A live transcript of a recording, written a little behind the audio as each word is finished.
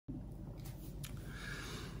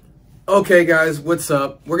Okay guys, what's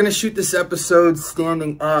up? We're gonna shoot this episode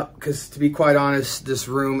standing up because, to be quite honest, this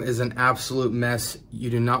room is an absolute mess. You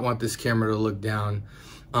do not want this camera to look down.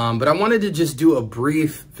 But I wanted to just do a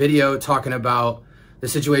brief video talking about the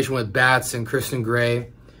situation with Battz and Christon Gray.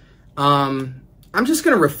 I'm just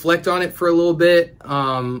gonna reflect on it for a little bit,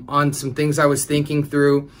 on some things I was thinking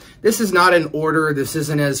through. This is not in order. This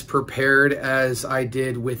isn't as prepared as I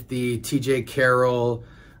did with the TJ Carroll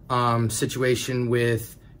situation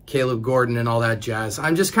with Caleb Gordon and all that jazz.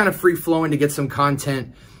 I'm just kind of free flowing to get some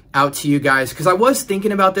content out to you guys because I was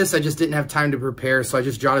thinking about this. I just didn't have time to prepare, so I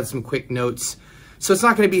just jotted some quick notes. So it's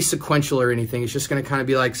not going to be sequential or anything. It's just going to kind of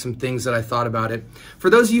be like some things that I thought about it. For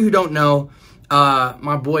those of you who don't know,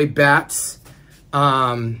 my boy Battz,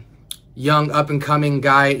 young up and coming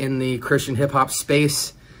guy in the Christian hip hop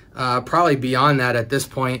space, probably beyond that at this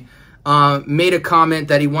point, made a comment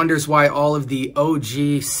that he wonders why all of the OG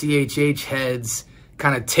CHH heads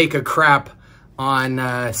kind of take a crap on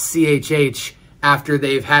CHH after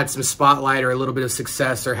they've had some spotlight or a little bit of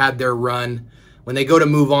success or had their run. When they go to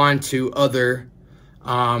move on to other,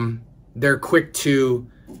 they're quick to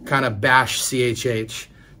kind of bash CHH.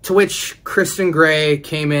 To which Christon Gray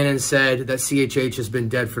came in and said that CHH has been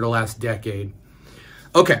dead for the last decade.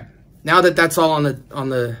 Okay, now that that's all on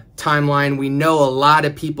the timeline, we know a lot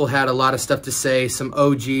of people had a lot of stuff to say, some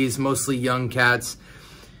OGs, mostly young cats.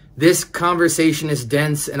 This conversation is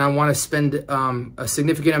dense, and I want to spend a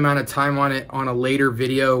significant amount of time on it on a later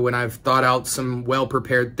video when I've thought out some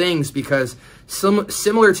well-prepared things, because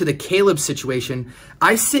similar to the Caleb situation,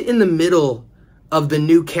 I sit in the middle of the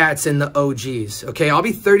new cats and the OGs. Okay, I'll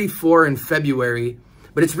be 34 in February,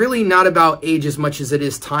 but it's really not about age as much as it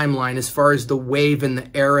is timeline as far as the wave and the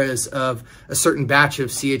eras of a certain batch of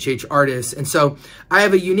CHH artists. And so I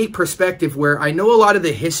have a unique perspective where I know a lot of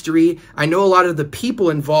the history, I know a lot of the people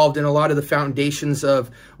involved in a lot of the foundations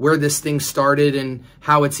of where this thing started and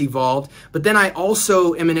how it's evolved. But then I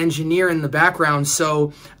also am an engineer in the background,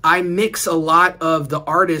 so I mix a lot of the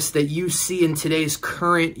artists that you see in today's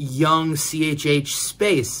current young CHH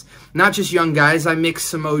space. Not just young guys, I mix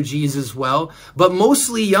some OGs as well, but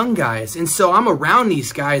mostly young guys. And so I'm around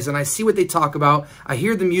these guys and I see what they talk about, I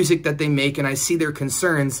hear the music that they make, and I see their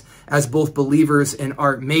concerns as both believers and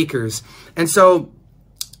art makers. And so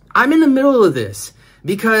I'm in the middle of this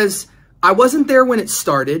because I wasn't there when it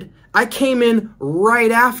started. I came in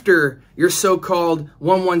right after your so-called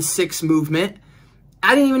 116 movement.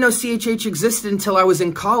 I didn't even know CHH existed until I was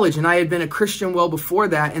in college, and I had been a Christian well before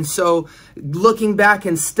that. And so looking back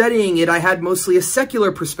and studying it, I had mostly a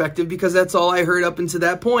secular perspective because that's all I heard up until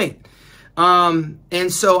that point.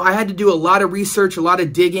 And so I had to do a lot of research, a lot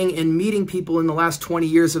of digging, and meeting people in the last 20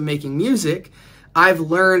 years of making music. I've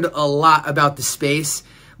learned a lot about the space,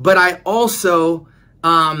 but I also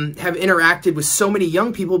have interacted with so many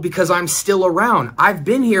young people because I'm still around. I've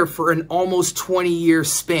been here for an almost 20-year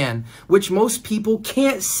span, which most people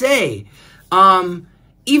can't say.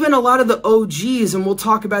 Even a lot of the OGs, and we'll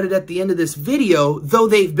talk about it at the end of this video, though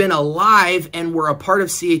they've been alive and were a part of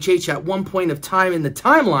CHH at one point of time in the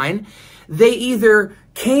timeline, they either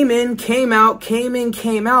came in, came out, came in,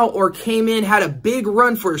 came out, or came in, had a big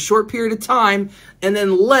run for a short period of time, and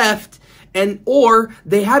then left, or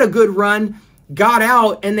they had a good run, got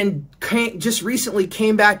out, and then just recently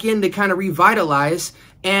came back in to kind of revitalize,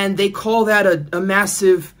 and they call that a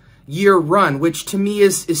massive year run, which to me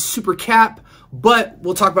is super cap, but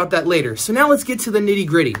we'll talk about that later. So now let's get to the nitty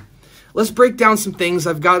gritty. Let's break down some things.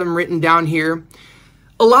 I've got them written down here.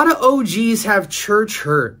 A lot of OGs have church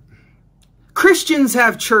hurt. Christians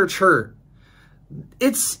have church hurt.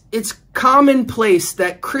 It's commonplace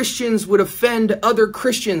that Christians would offend other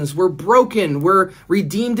Christians. We're broken. We're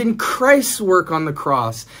redeemed in Christ's work on the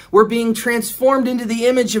cross. We're being transformed into the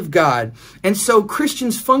image of God. And so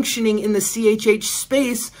Christians functioning in the CHH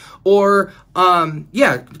space, or,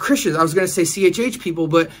 Christians, I was going to say CHH people,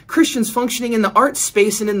 but Christians functioning in the art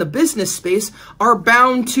space and in the business space are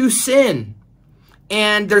bound to sin.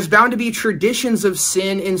 And there's bound to be traditions of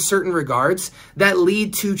sin in certain regards that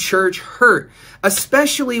lead to church hurt,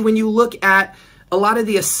 especially when you look at a lot of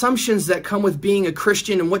the assumptions that come with being a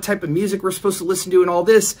Christian and what type of music we're supposed to listen to and all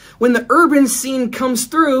this. When the urban scene comes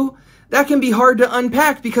through, that can be hard to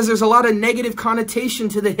unpack because there's a lot of negative connotation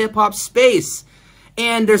to the hip-hop space.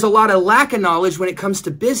 And there's a lot of lack of knowledge when it comes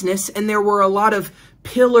to business, and there were a lot of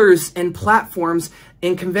pillars and platforms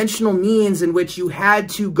and conventional means in which you had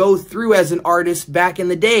to go through as an artist back in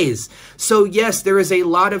the days. So yes, there is a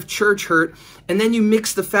lot of church hurt. And then you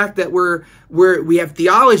mix the fact that we have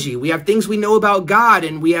theology, we have things we know about God,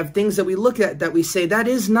 and we have things that we look at that we say that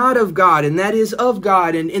is not of God and that is of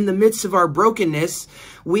God. And in the midst of our brokenness,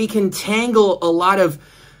 we can tangle a lot of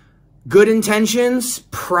good intentions,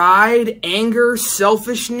 pride, anger,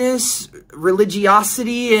 selfishness,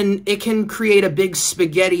 religiosity, and it can create a big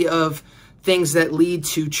spaghetti of things that lead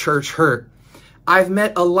to church hurt. I've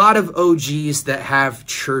met a lot of OGs that have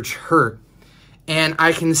church hurt, and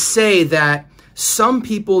I can say that some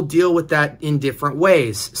people deal with that in different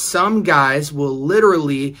ways. Some guys will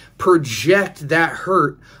literally project that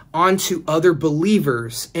hurt onto other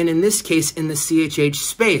believers, and in this case, in the CHH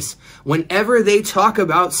space. Whenever they talk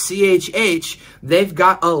about CHH, they've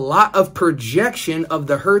got a lot of projection of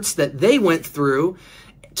the hurts that they went through,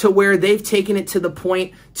 to where they've taken it to the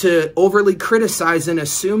point to overly criticize and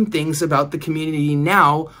assume things about the community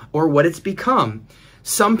now or what it's become.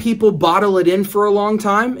 Some people bottle it in for a long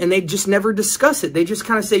time and they just never discuss it. They just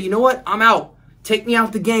kind of say, you know what, I'm out. Take me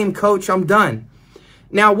out the game, coach, I'm done.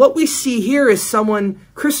 Now, what we see here is someone,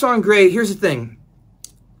 Christon Gray, here's the thing.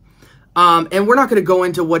 And we're not going to go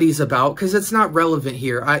into what he's about because it's not relevant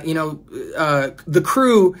here. The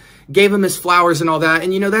crew gave him his flowers and all that.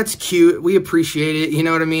 And, that's cute. We appreciate it. You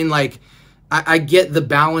know what I mean? Like, I get the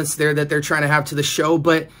balance there that they're trying to have to the show.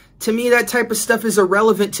 But to me, that type of stuff is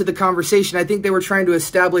irrelevant to the conversation. I think they were trying to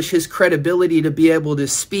establish his credibility to be able to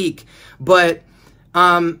speak. But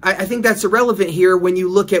I think that's irrelevant here when you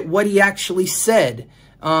look at what he actually said.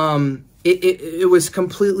 It was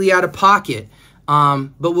completely out of pocket.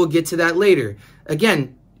 But we'll get to that later.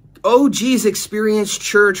 Again, OGs experience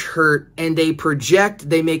church hurt and they project,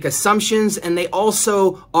 they make assumptions, and they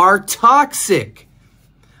also are toxic.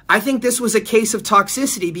 I think this was a case of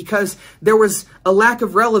toxicity because there was a lack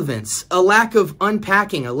of relevance, a lack of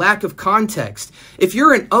unpacking, a lack of context. If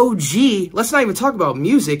you're an OG, let's not even talk about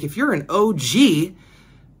music. If you're an OG,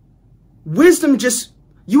 wisdom just...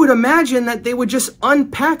 You would imagine that they would just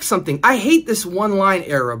unpack something. I hate this one-line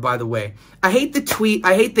era, by the way. I hate the tweet.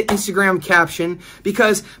 I hate the Instagram caption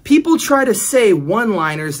because people try to say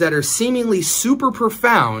one-liners that are seemingly super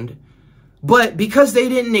profound, but because they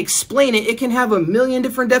didn't explain it, it can have a million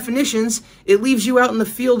different definitions. It leaves you out in the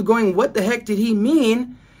field going, what the heck did he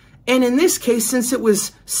mean? And in this case, since it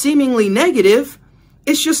was seemingly negative,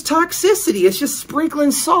 it's just toxicity. It's just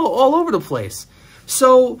sprinkling salt all over the place.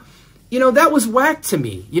 So... that was whack to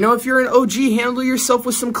me. If you're an OG, handle yourself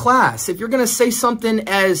with some class. If you're going to say something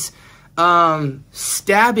as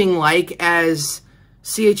stabbing-like as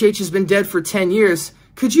CHH has been dead for 10 years,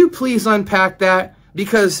 could you please unpack that?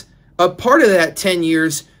 Because a part of that 10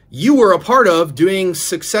 years, you were a part of doing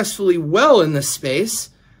successfully well in this space.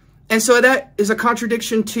 And so that is a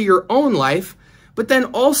contradiction to your own life. But then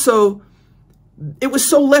also, it was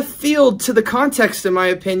so left field to the context, in my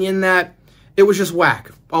opinion, that it was just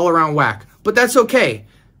whack. All around whack. But that's okay.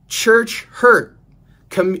 Church hurt.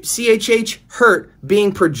 CHH hurt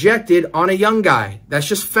being projected on a young guy. That's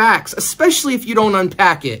just facts, especially if you don't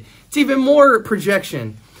unpack it. It's even more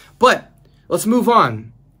projection. But let's move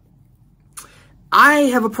on. I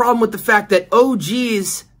have a problem with the fact that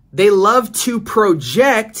OGs, they love to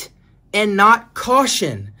project and not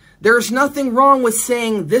caution. There's nothing wrong with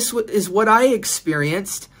saying this is what I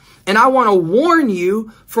experienced. And I want to warn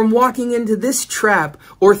you from walking into this trap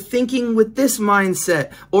or thinking with this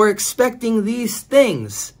mindset or expecting these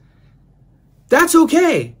things. That's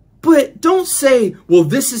okay. But don't say, well,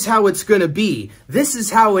 this is how it's going to be. This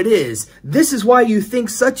is how it is. This is why you think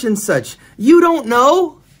such and such. You don't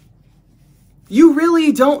know. You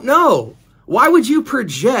really don't know. Why would you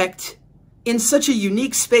project in such a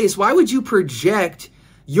unique space? Why would you project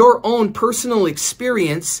your own personal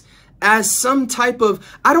experience as some type of,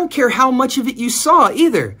 I don't care how much of it you saw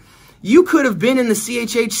either. You could have been in the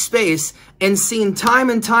CHH space and seen time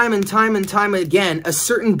and time and time and time again a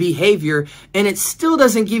certain behavior, and it still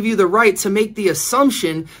doesn't give you the right to make the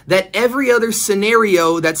assumption that every other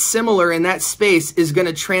scenario that's similar in that space is going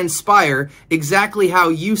to transpire exactly how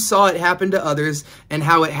you saw it happen to others and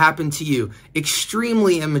how it happened to you.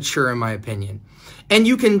 Extremely immature, in my opinion. And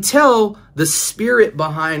you can tell the spirit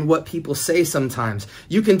behind what people say sometimes.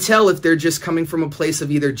 You can tell if they're just coming from a place of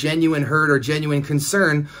either genuine hurt or genuine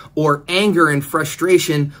concern or anger and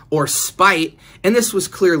frustration or spite. And this was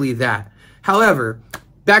clearly that. However,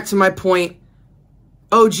 back to my point,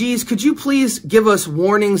 OGs, could you please give us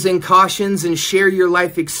warnings and cautions and share your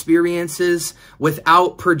life experiences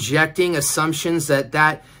without projecting assumptions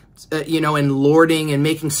and lording and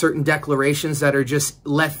making certain declarations that are just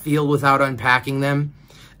left field without unpacking them,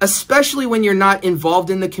 especially when you're not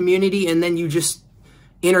involved in the community and then you just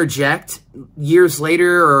interject years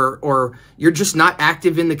later or you're just not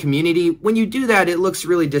active in the community. When you do that, it looks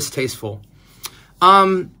really distasteful.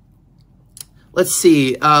 Let's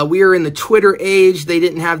see. We are in the Twitter age. They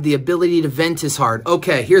didn't have the ability to vent as hard.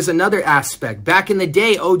 Okay, here's another aspect. Back in the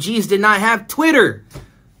day, OGs did not have Twitter.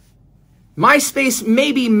 MySpace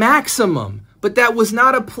maybe maximum, but that was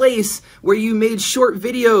not a place where you made short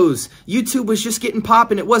videos. YouTube was just getting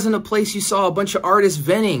popping. It wasn't a place you saw a bunch of artists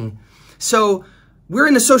venting. So we're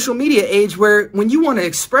in the social media age where when you want to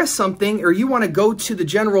express something or you want to go to the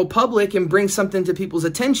general public and bring something to people's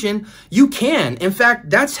attention, you can. In fact,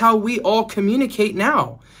 that's how we all communicate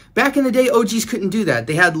now. Back in the day, OGs couldn't do that.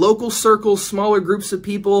 They had local circles, smaller groups of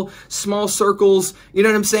people, small circles. You know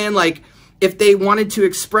what I'm saying? Like, if they wanted to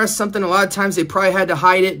express something, a lot of times they probably had to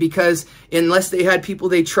hide it because unless they had people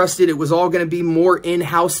they trusted, it was all going to be more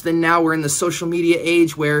in-house than now. We're in the social media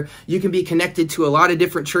age where you can be connected to a lot of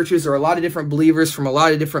different churches or a lot of different believers from a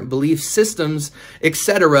lot of different belief systems,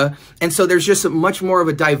 etc. And so there's just much more of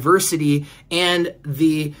a diversity, and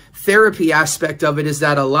the therapy aspect of it is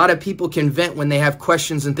that a lot of people can vent when they have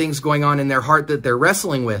questions and things going on in their heart that they're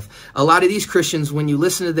wrestling with. A lot of these Christians, when you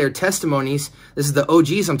listen to their testimonies, this is the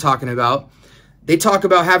OGs I'm talking about, they talk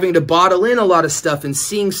about having to bottle in a lot of stuff and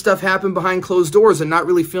seeing stuff happen behind closed doors and not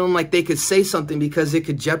really feeling like they could say something because it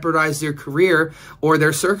could jeopardize their career or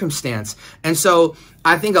their circumstance. And so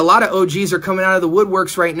I think a lot of OGs are coming out of the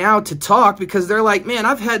woodworks right now to talk because they're like, man,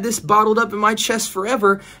 I've had this bottled up in my chest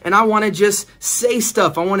forever and I want to just say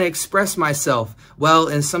stuff. I want to express myself. Well,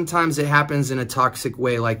 and sometimes it happens in a toxic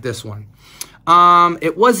way like this one.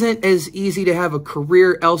 It wasn't as easy to have a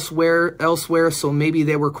career elsewhere, so maybe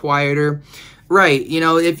they were quieter. Right. You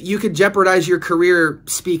know, if you could jeopardize your career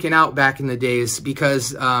speaking out back in the days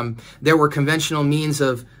because there were conventional means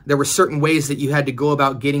of, there were certain ways that you had to go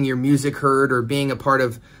about getting your music heard or being a part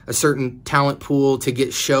of a certain talent pool to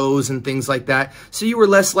get shows and things like that. So you were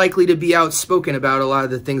less likely to be outspoken about a lot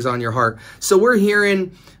of the things on your heart. So we're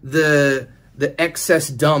hearing the excess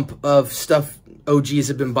dump of stuff OGs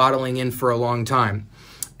have been bottling in for a long time.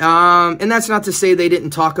 And that's not to say they didn't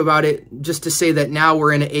talk about it, just to say that now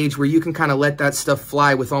we're in an age where you can kind of let that stuff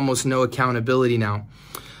fly with almost no accountability now.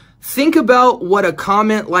 Think about what a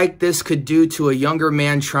comment like this could do to a younger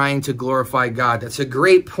man trying to glorify God. That's a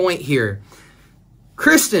great point here.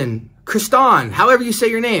 Christon, however you say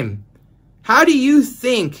your name. How do you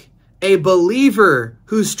think a believer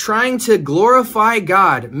who's trying to glorify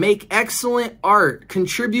God, make excellent art,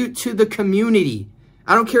 contribute to the community,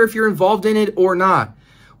 I don't care if you're involved in it or not,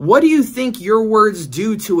 what do you think your words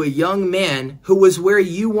do to a young man who was where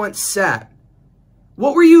you once sat?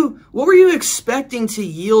 What were you expecting to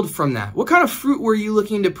yield from that? What kind of fruit were you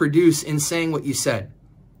looking to produce in saying what you said?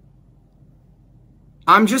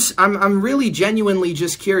 I'm really genuinely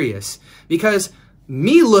just curious, because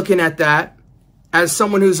me looking at that as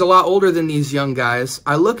someone who's a lot older than these young guys,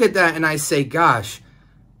 I look at that and I say, gosh,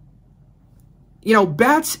 you know,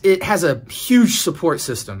 Battz, it has a huge support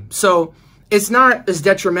system. So it's not as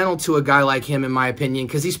detrimental to a guy like him, in my opinion,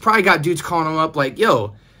 because he's probably got dudes calling him up like,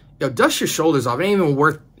 yo, dust your shoulders off. It ain't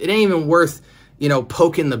even worth, you know,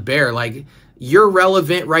 poking the bear. Like, you're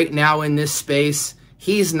relevant right now in this space.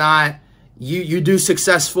 He's not. You do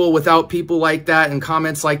successful without people like that and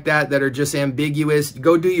comments like that are just ambiguous.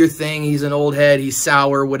 Go do your thing. He's an old head. He's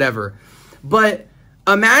sour, whatever. But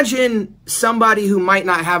imagine somebody who might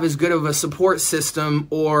not have as good of a support system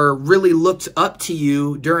or really looked up to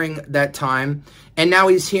you during that time. And now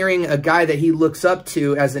he's hearing a guy that he looks up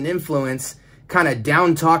to as an influence kind of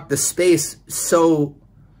down talk the space so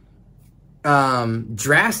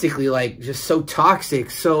drastically, like just so toxic,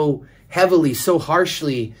 so heavily, so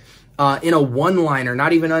harshly, in a one-liner,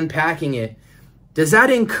 not even unpacking it. Does that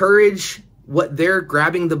encourage what they're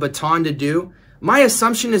grabbing the baton to do? My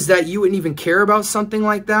assumption is that you wouldn't even care about something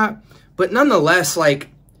like that. But nonetheless, like,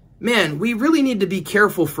 man, we really need to be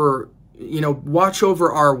careful for, you know, watch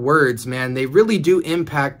over our words, man. They really do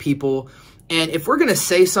impact people. And if we're going to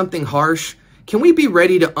say something harsh, can we be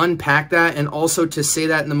ready to unpack that and also to say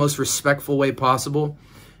that in the most respectful way possible?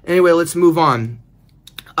 Anyway, let's move on.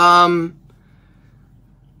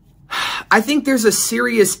 I think there's a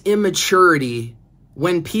serious immaturity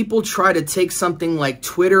when people try to take something like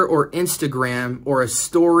Twitter or Instagram or a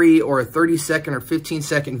story or a 30-second or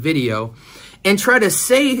 15-second video and try to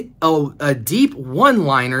say a deep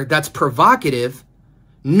one-liner that's provocative,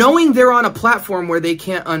 knowing they're on a platform where they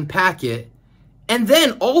can't unpack it, and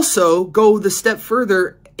then also go the step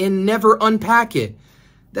further and never unpack it.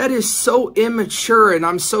 That is so immature, and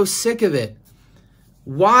I'm so sick of it.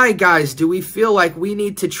 Why, guys, do we feel like we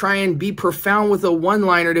need to try and be profound with a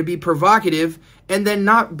one-liner to be provocative and then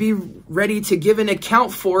not be ready to give an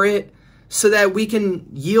account for it so that we can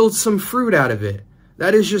yield some fruit out of it?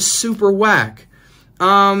 That is just super whack.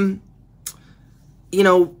 You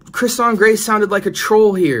know, Christon Gray sounded like a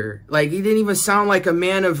troll here. Like, he didn't even sound like a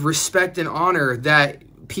man of respect and honor that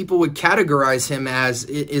people would categorize him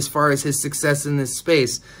as far as his success in this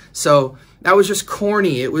space. So that was just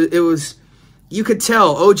corny. It was you could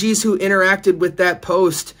tell OGs who interacted with that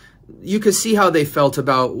post, you could see how they felt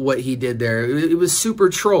about what he did there. It was super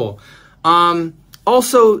troll.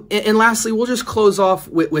 Also, and lastly, we'll just close off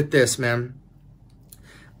with this, man.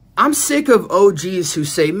 I'm sick of OGs who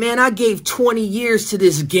say, man, I gave 20 years to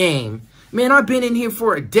this game. Man, I've been in here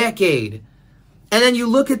for a decade. And then you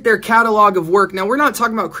look at their catalog of work. Now, we're not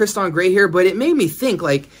talking about Christon Gray here, but it made me think,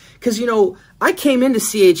 like, because, you know, I came into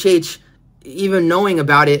CHH even knowing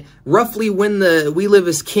about it roughly when the We Live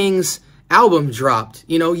as Kings album dropped,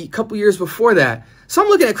 you know, a couple years before that. So I'm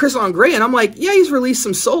looking at Christon Gray and I'm like, yeah, he's released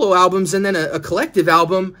some solo albums and then a collective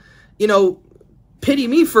album. You know, pity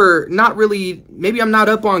me for not really, maybe I'm not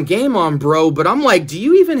up on game on bro, but I'm like, do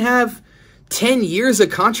you even have 10 years of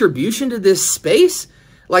contribution to this space?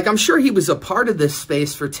 Like, I'm sure he was a part of this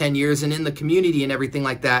space for 10 years and in the community and everything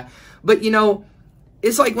like that. But, you know,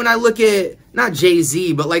 it's like when I look at, not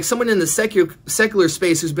Jay-Z, but like someone in the secular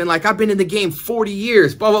space who's been like, I've been in the game 40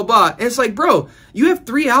 years, blah, blah, blah. And it's like, bro, you have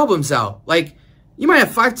 3 albums out. Like, you might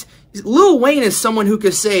have 5. Lil Wayne is someone who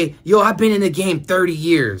could say, yo, I've been in the game 30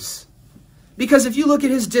 years. Because if you look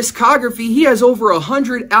at his discography, he has over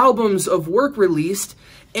 100 albums of work released,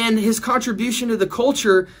 and his contribution to the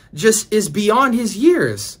culture just is beyond his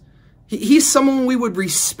years. He's someone we would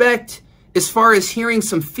respect as far as hearing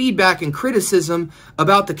some feedback and criticism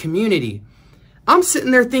about the community. I'm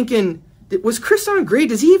sitting there thinking, was Christon Gray,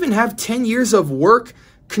 does he even have 10 years of work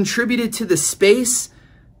contributed to the space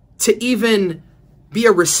to even be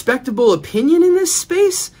a respectable opinion in this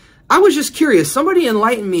space? I was just curious. Somebody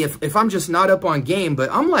enlighten me if I'm just not up on game. But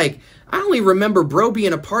I'm like, I only remember bro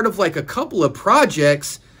being a part of like a couple of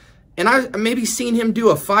projects. And I maybe seen him do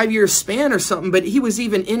a 5-year span or something. But he was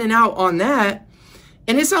even in and out on that.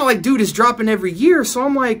 And it's not like dude is dropping every year. So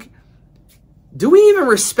I'm like, do we even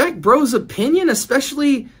respect bro's opinion?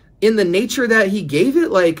 Especially in the nature that he gave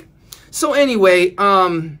it? Like, so anyway,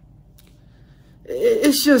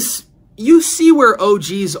 it's just... You see where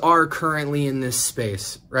OGs are currently in this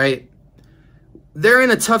space, right? They're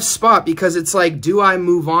in a tough spot because it's like, do I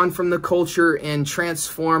move on from the culture and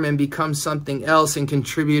transform and become something else and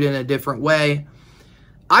contribute in a different way?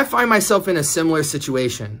 I find myself in a similar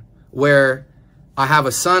situation where I have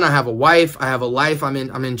a son, I have a wife, I have a life, I'm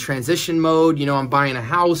in transition mode, you know, I'm buying a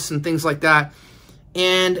house and things like that.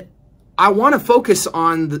 And I want to focus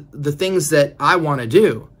on the things that I want to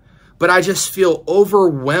do. But I just feel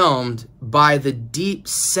overwhelmed by the deep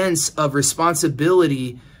sense of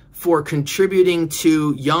responsibility for contributing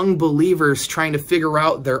to young believers trying to figure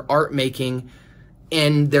out their art making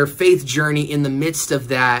and their faith journey in the midst of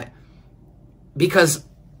that, because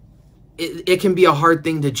it can be a hard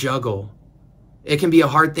thing to juggle. It can be a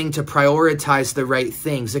hard thing to prioritize the right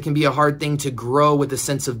things. It can be a hard thing to grow with a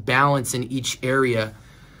sense of balance in each area.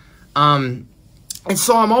 And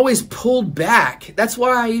so I'm always pulled back. That's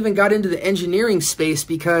why I even got into the engineering space,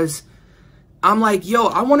 because I'm like, yo,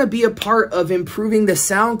 I want to be a part of improving the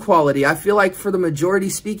sound quality. I feel like for the majority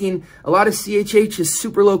speaking, a lot of CHH is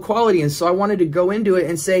super low quality. And so I wanted to go into it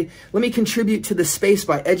and say, let me contribute to the space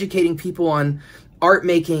by educating people on art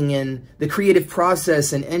making and the creative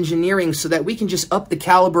process and engineering so that we can just up the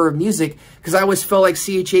caliber of music. Because I always felt like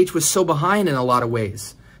CHH was so behind in a lot of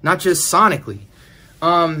ways, not just sonically.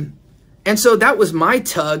 And so that was my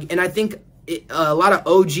tug, and I think a lot of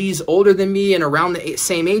OGs older than me and around the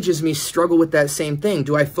same age as me struggle with that same thing.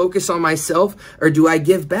 Do I focus on myself or do I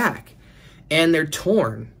give back? And they're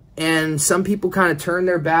torn. And some people kind of turn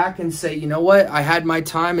their back and say, you know what, I had my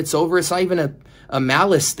time, it's over. It's not even a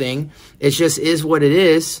malice thing. It just is what it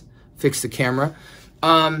is. Fix the camera.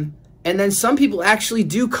 And then some people actually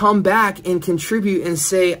do come back and contribute and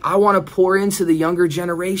say, I want to pour into the younger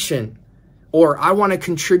generation. Or I want to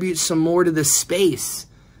contribute some more to the space.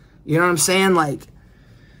 You know what I'm saying? Like,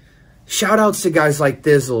 shout outs to guys like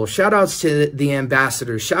Thizzle. Shout outs to the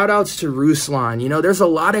ambassadors. Shout outs to Ruslan. You know, there's a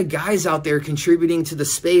lot of guys out there contributing to the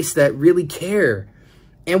space that really care.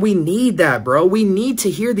 And we need that, bro. We need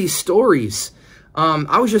to hear these stories.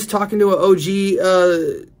 I was just talking to an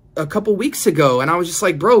OG a couple weeks ago, and I was just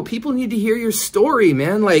like, bro, people need to hear your story,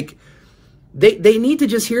 man. Like, they need to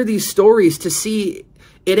just hear these stories to see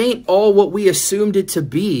it ain't all what we assumed it to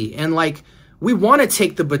be. And like, we want to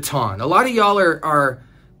take the baton. A lot of y'all are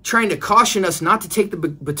trying to caution us not to take the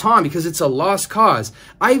baton because it's a lost cause.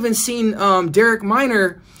 I even seen Derek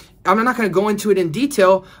Minor, I'm not going to go into it in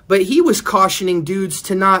detail, but he was cautioning dudes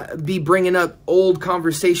to not be bringing up old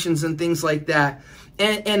conversations and things like that.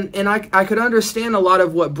 And I could understand a lot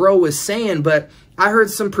of what bro was saying, but I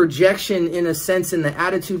heard some projection in a sense in the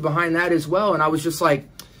attitude behind that as well. And I was just like,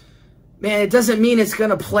 man, it doesn't mean it's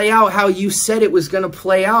going to play out how you said it was going to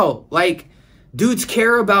play out. Like, dudes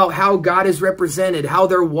care about how God is represented, how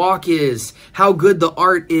their walk is, how good the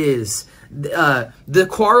art is. The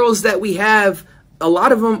quarrels that we have, a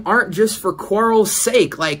lot of them aren't just for quarrel's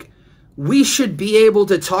sake. Like, we should be able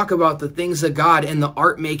to talk about the things of God and the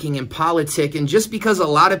art making and politic. And just because a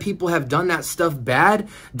lot of people have done that stuff bad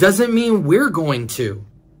doesn't mean we're going to.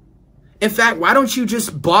 In fact, why don't you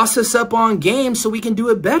just boss us up on game so we can do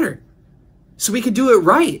it better? So we can do it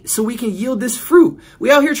right. So we can yield this fruit.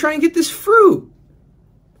 We out here trying to get this fruit.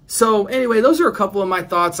 So anyway, those are a couple of my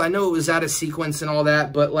thoughts. I know it was out of sequence and all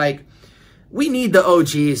that, but like, we need the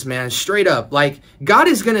OGs, man, straight up. Like, God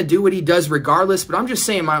is going to do what he does regardless, but I'm just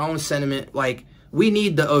saying my own sentiment. Like, we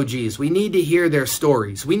need the OGs. We need to hear their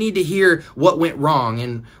stories. We need to hear what went wrong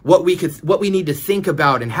and what we need to think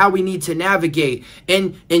about and how we need to navigate.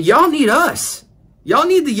 And y'all need us. Y'all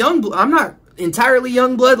need the young blood. I'm not entirely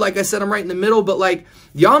young blood. Like I said, I'm right in the middle, but like,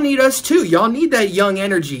 y'all need us too. Y'all need that young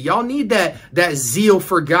energy. Y'all need that zeal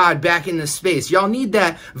for God back in the space. Y'all need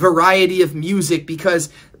that variety of music, because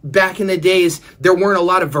back in the days, there weren't a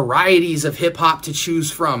lot of varieties of hip hop to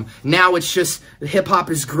choose from. Now it's just hip hop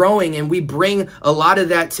is growing and we bring a lot of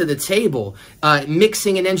that to the table.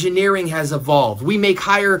 Mixing and engineering has evolved. We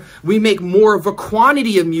make more of a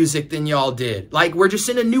quantity of music than y'all did. Like, we're just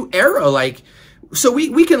in a new era. Like, so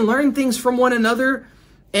we can learn things from one another,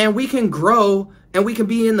 and we can grow, and we can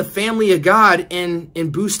be in the family of God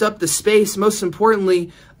and boost up the space. Most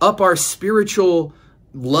importantly, up our spiritual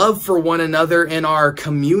love for one another and our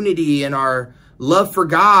community and our love for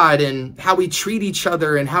God and how we treat each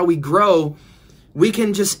other and how we grow. We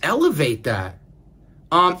can just elevate that.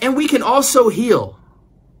 And we can also heal.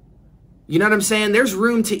 You know what I'm saying? There's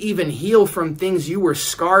room to even heal from things you were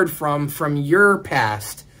scarred from your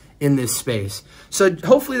past in this space. So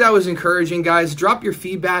hopefully that was encouraging, guys. Drop your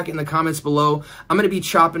feedback in the comments below. I'm going to be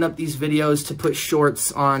chopping up these videos to put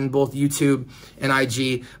shorts on both YouTube and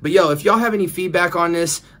IG. But yo, if y'all have any feedback on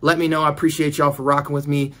this, let me know. I appreciate y'all for rocking with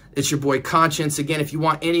me. It's your boy Conscience. Again, if you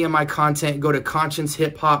want any of my content, go to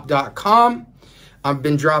consciencehiphop.com. I've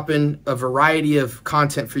been dropping a variety of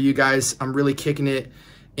content for you guys. I'm really kicking it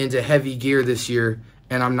into heavy gear this year,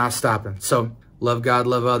 and I'm not stopping. So love God,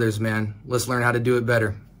 love others, man. Let's learn how to do it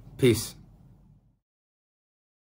better. Peace.